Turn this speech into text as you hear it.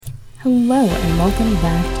Hello and welcome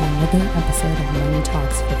back to another episode of Money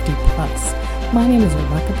Talks 50 Plus. My name is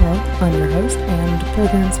Rebecca Pearl. I'm your host and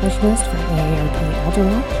program specialist for AARP Elder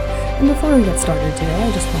Watch. And before we get started today,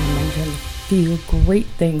 I just want to mention a few great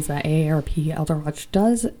things that AARP Elder Watch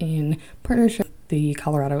does in partnership with the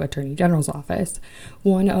Colorado Attorney General's Office.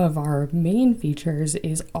 One of our main features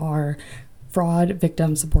is our Fraud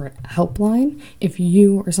Victim Support Helpline. If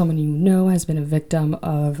you or someone you know has been a victim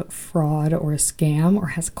of fraud or a scam or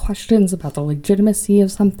has questions about the legitimacy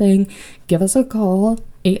of something, give us a call,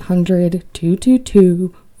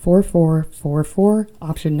 800-222-4444,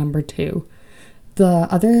 option number 2. The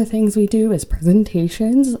other things we do is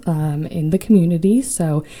presentations in the community.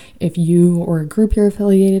 So if you or a group you're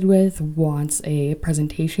affiliated with wants a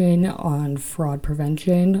presentation on fraud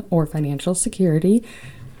prevention or financial security,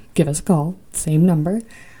 give us a call, same number.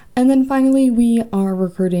 And then finally, we are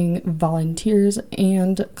recruiting volunteers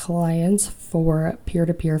and clients for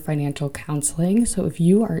peer-to-peer financial counseling. So if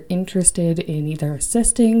you are interested in either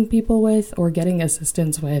assisting people with or getting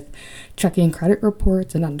assistance with checking credit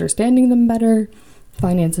reports and understanding them better,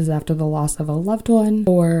 finances after the loss of a loved one,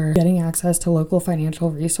 or getting access to local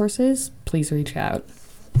financial resources, please reach out.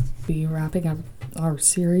 We'll be wrapping up our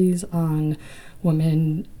series on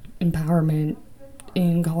women empowerment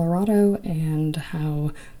in Colorado and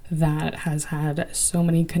how that has had so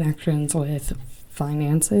many connections with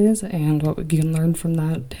finances and what we can learn from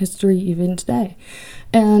that history even today.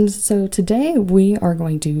 And so today we are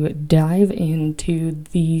going to dive into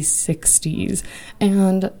the 60s.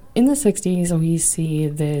 And in the 60s, we see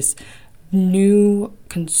this new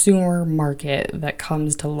consumer market that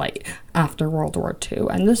comes to light after World War II.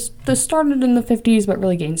 And this started in the 50s, but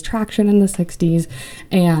really gains traction in the 60s.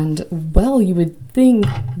 And, well, you would think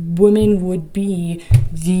women would be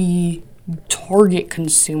the target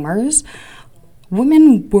consumers.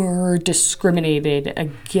 Women were discriminated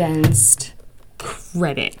against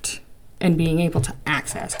credit and being able to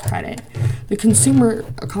access credit. The consumer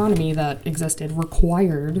economy that existed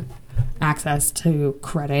required access to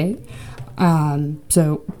credit,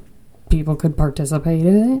 so people could participate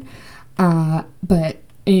in it. But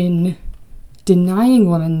in denying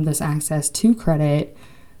women this access to credit,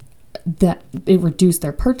 that it reduced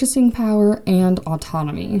their purchasing power and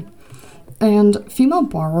autonomy. And female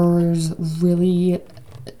borrowers really,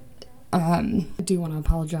 I do want to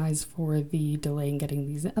apologize for the delay in getting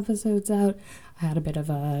these episodes out. I had a bit of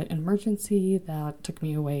an emergency that took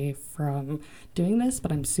me away from doing this,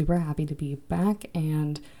 but I'm super happy to be back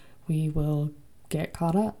and we will get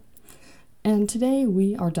caught up. And today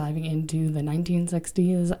we are diving into the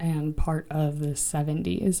 1960s and part of the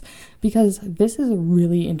 70s because this is a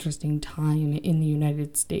really interesting time in the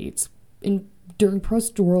United States. During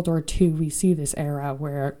post-World War II, we see this era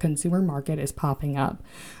where a consumer market is popping up,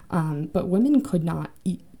 but women could not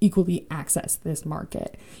equally access this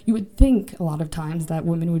market. You would think a lot of times that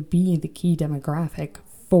women would be the key demographic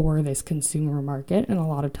for this consumer market, and a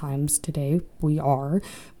lot of times today we are,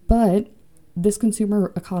 but this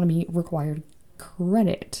consumer economy required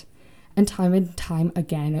credit. And time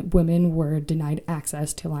again, women were denied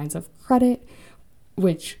access to lines of credit,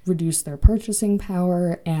 which reduced their purchasing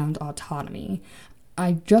power and autonomy.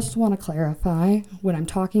 I just want to clarify, when I'm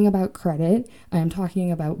talking about credit, I am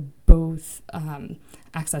talking about both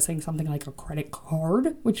accessing something like a credit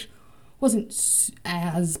card, which wasn't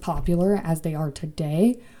as popular as they are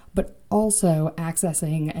today, but also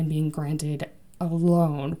accessing and being granted a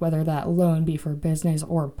loan, whether that loan be for business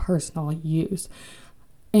or personal use.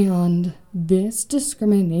 And this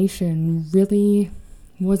discrimination really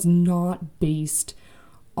was not based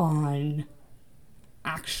on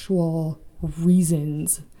actual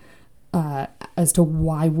reasons as to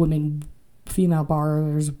why female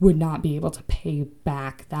borrowers would not be able to pay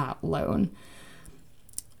back that loan.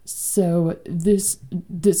 So this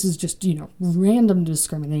is just, random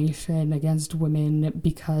discrimination against women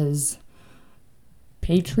because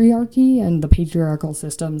patriarchy and the patriarchal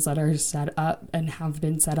systems that are set up and have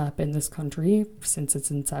been set up in this country since its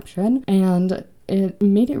inception. And it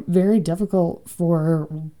made it very difficult for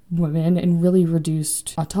women and really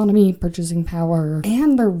reduced autonomy, purchasing power,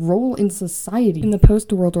 and their role in society. In the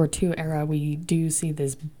post-World War II era, we do see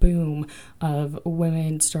this boom of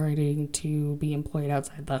women starting to be employed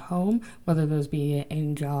outside the home, whether those be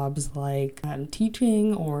in jobs like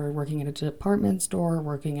teaching or working in a department store,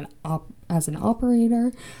 working as an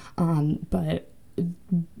operator, but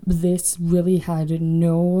this really had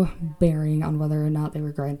no bearing on whether or not they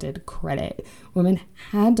were granted credit. Women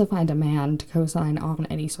had to find a man to co-sign on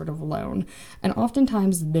any sort of loan, and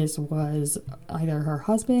oftentimes this was either her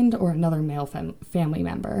husband or another male family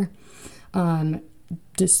member.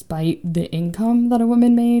 despite the income that a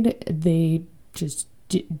woman made, they just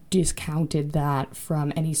discounted that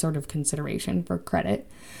from any sort of consideration for credit.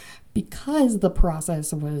 Because the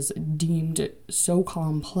process was deemed so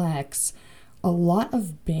complex, a lot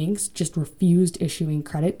of banks just refused issuing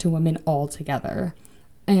credit to women altogether.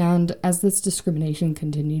 And as this discrimination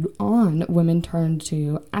continued on, women turned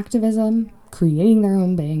to activism, creating their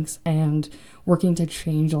own banks, and working to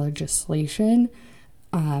change legislation.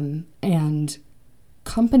 And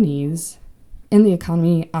companies in the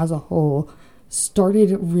economy as a whole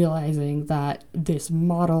started realizing that this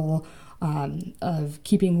model of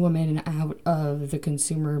keeping women out of the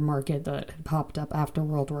consumer market that had popped up after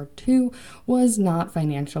World War II was not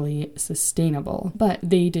financially sustainable, but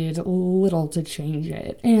they did little to change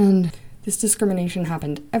it. And this discrimination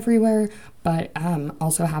happened everywhere, but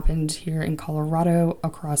also happened here in Colorado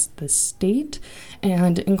across the state.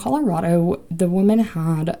 And in Colorado, the women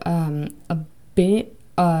had a bit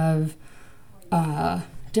of a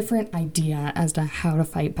different idea as to how to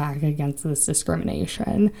fight back against this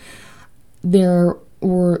discrimination.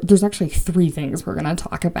 There's actually three things we're going to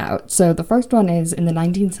talk about. So the first one is in the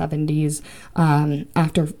 1970s,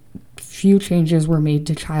 after few changes were made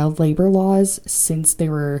to child labor laws since they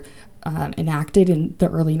were enacted in the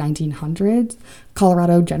early 1900s,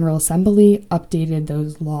 Colorado General Assembly updated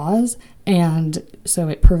those laws, and so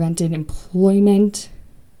it prevented employment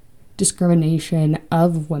discrimination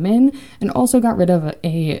of women and also got rid of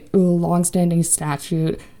a longstanding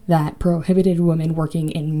statute that prohibited women working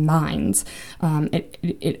in mines.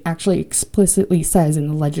 It actually explicitly says in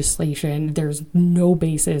the legislation there's no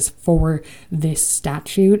basis for this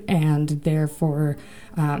statute, and therefore,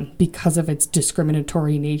 because of its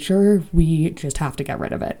discriminatory nature, we just have to get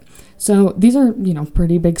rid of it. So these are,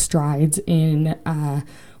 pretty big strides in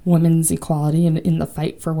women's equality and in the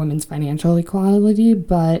fight for women's financial equality,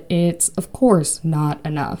 but it's, of course, not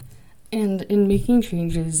enough. And in making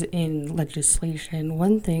changes in legislation,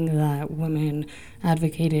 one thing that women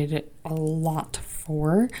advocated a lot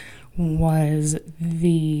for was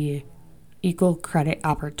the Equal Credit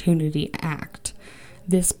Opportunity Act.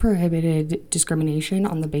 This prohibited discrimination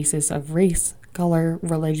on the basis of race, color,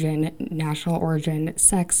 religion, national origin,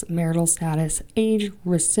 sex, marital status, age,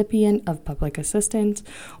 recipient of public assistance,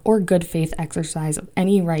 or good faith exercise of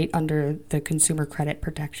any right under the Consumer Credit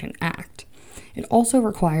Protection Act. It also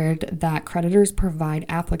required that creditors provide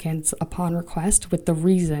applicants upon request with the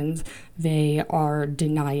reasons they are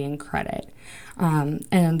denying credit.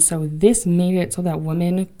 And so this made it so that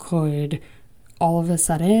women could all of a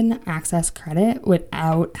sudden access credit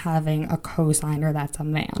without having a cosigner that's a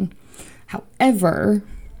man. However,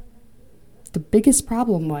 the biggest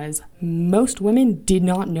problem was most women did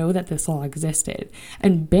not know that this law existed,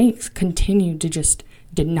 and banks continued to just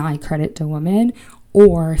deny credit to women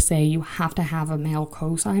or say you have to have a male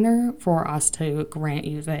cosigner for us to grant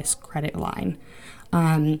you this credit line.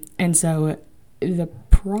 And so the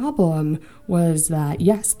problem was that,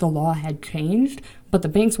 yes, the law had changed, but the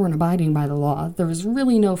banks weren't abiding by the law. There was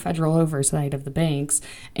really no federal oversight of the banks,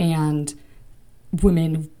 and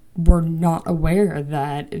women were not aware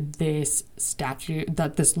that this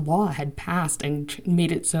law had passed and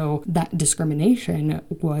made it so that discrimination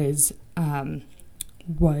was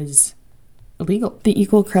illegal. The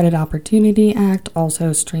Equal Credit Opportunity Act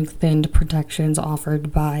also strengthened protections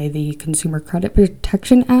offered by the Consumer Credit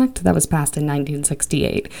Protection Act that was passed in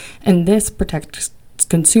 1968. And this protects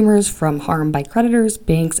consumers from harm by creditors,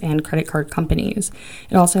 banks, and credit card companies.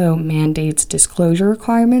 It also mandates disclosure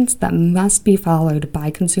requirements that must be followed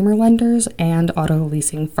by consumer lenders and auto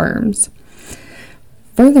leasing firms.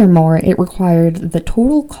 Furthermore, it required the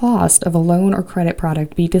total cost of a loan or credit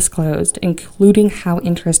product be disclosed, including how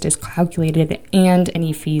interest is calculated and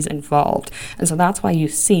any fees involved. And so that's why you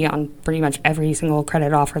see on pretty much every single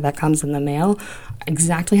credit offer that comes in the mail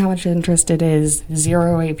exactly how much interest it is,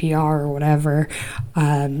 0 APR or whatever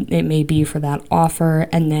it may be for that offer,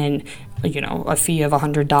 and then a fee of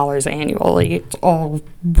 $100 annually. It's all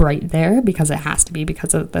right there because it has to be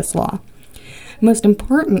because of this law. Most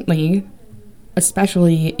importantly,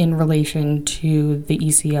 especially in relation to the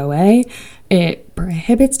ECOA, it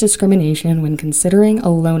prohibits discrimination when considering a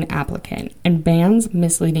loan applicant and bans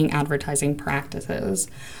misleading advertising practices.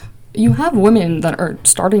 You have women that are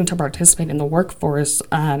starting to participate in the workforce,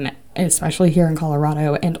 especially here in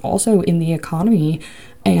Colorado, and also in the economy,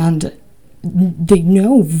 and they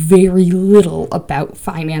know very little about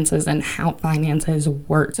finances and how finances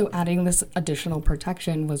work. So adding this additional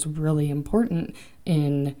protection was really important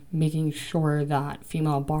in making sure that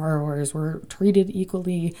female borrowers were treated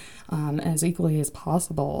equally, as equally as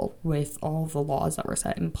possible with all the laws that were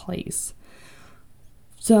set in place.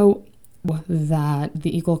 So that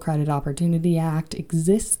the Equal Credit Opportunity Act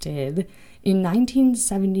existed in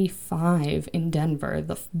 1975 in Denver.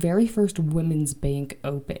 The very first women's bank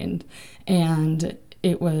opened, and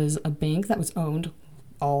it was a bank that was owned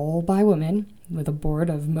all by women, with a board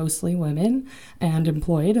of mostly women, and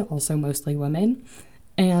employed also mostly women,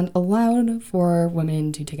 and allowed for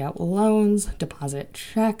women to take out loans, deposit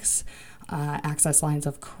checks, access lines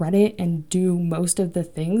of credit, and do most of the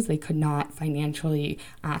things they could not financially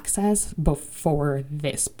access before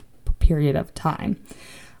this period of time.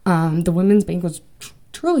 The Women's Bank was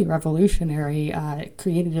truly revolutionary. It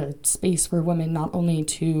created a space for women not only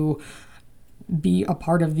to be a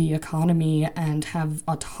part of the economy and have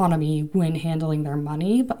autonomy when handling their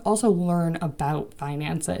money, but also learn about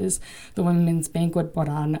finances. The Women's Bank would put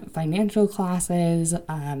on financial classes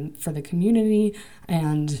for the community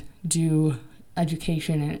and do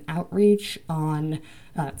education and outreach on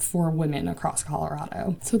for women across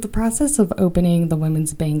Colorado. So the process of opening the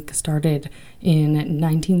Women's Bank started in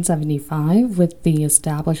 1975 with the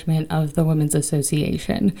establishment of the Women's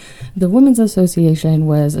Association. The Women's Association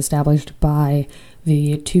was established by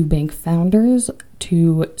the two bank founders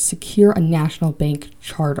to secure a national bank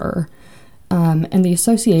charter. And the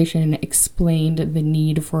association explained the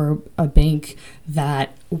need for a bank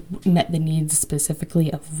that met the needs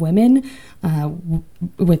specifically of women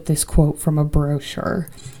with this quote from a brochure.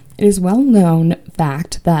 It is well known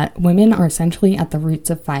fact that women are essentially at the roots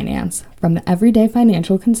of finance, from the everyday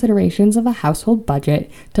financial considerations of a household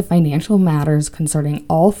budget to financial matters concerning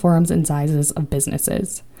all forms and sizes of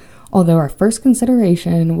businesses. Although our first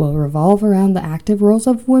consideration will revolve around the active roles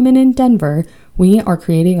of women in Denver, we are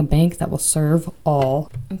creating a bank that will serve all.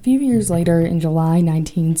 A few years later, in July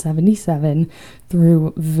 1977,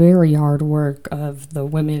 through very hard work of the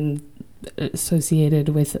women associated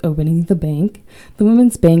with opening the bank, the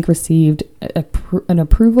Women's Bank received an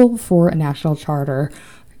approval for a national charter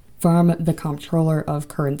from the Comptroller of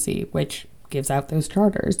Currency, which gives out those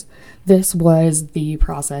charters. This was the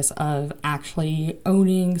process of actually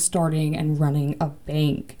owning, starting, and running a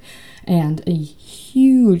bank, and a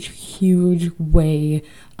huge way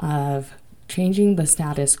of changing the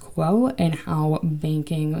status quo and how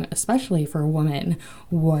banking, especially for women,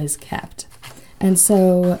 was kept. And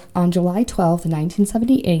so on July 12th,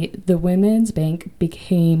 1978, the Women's Bank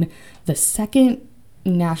became the second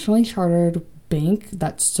nationally chartered bank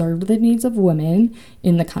that served the needs of women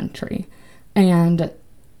in the country. And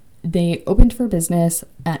they opened for business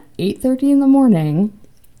at 8:30 in the morning,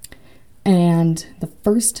 and the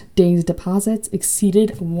first day's deposits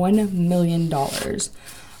exceeded $1 million.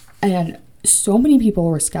 And so many people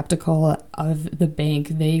were skeptical of the bank.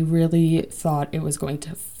 They really thought it was going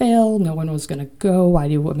to fail. No one was going to go. Why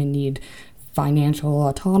do women need financial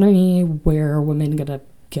autonomy? Where are women going to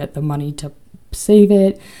get the money to save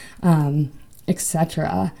it,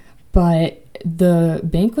 etc.? But the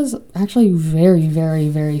bank was actually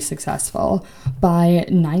very successful. By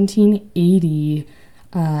 1980,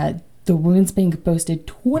 the Women's Bank boasted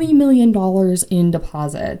 $20 million in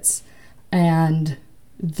deposits, and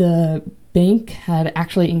the bank had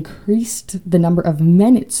actually increased the number of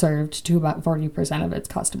men it served to about 40% of its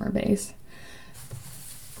customer base.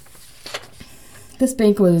 This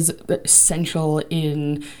bank was essential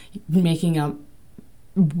in making up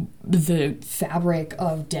the fabric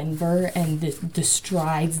of Denver and the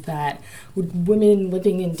strides that women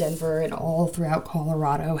living in Denver and all throughout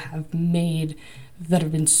Colorado have made that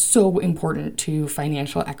have been so important to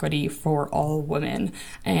financial equity for all women.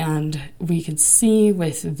 And we could see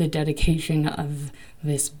with the dedication of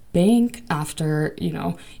this bank after,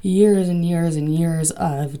 years and years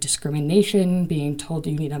of discrimination, being told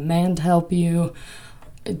you need a man to help you,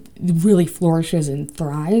 it really flourishes and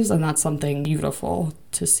thrives, and that's something beautiful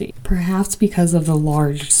to see. Perhaps because of the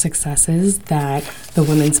large successes that the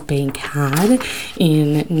Women's Bank had,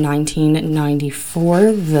 in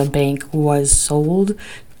 1994, the bank was sold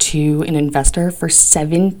to an investor for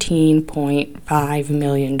 $17.5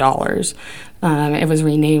 million. It was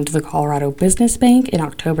renamed the Colorado Business Bank in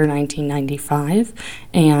October 1995,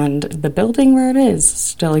 and the building where it is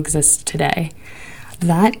still exists today.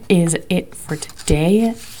 That is it for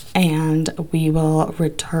today, and we will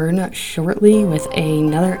return shortly with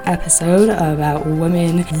another episode about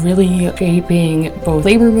women really shaping both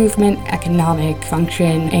labor movement, economic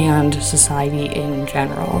function, and society in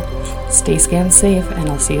general. Stay scan safe, and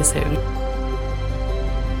I'll see you soon.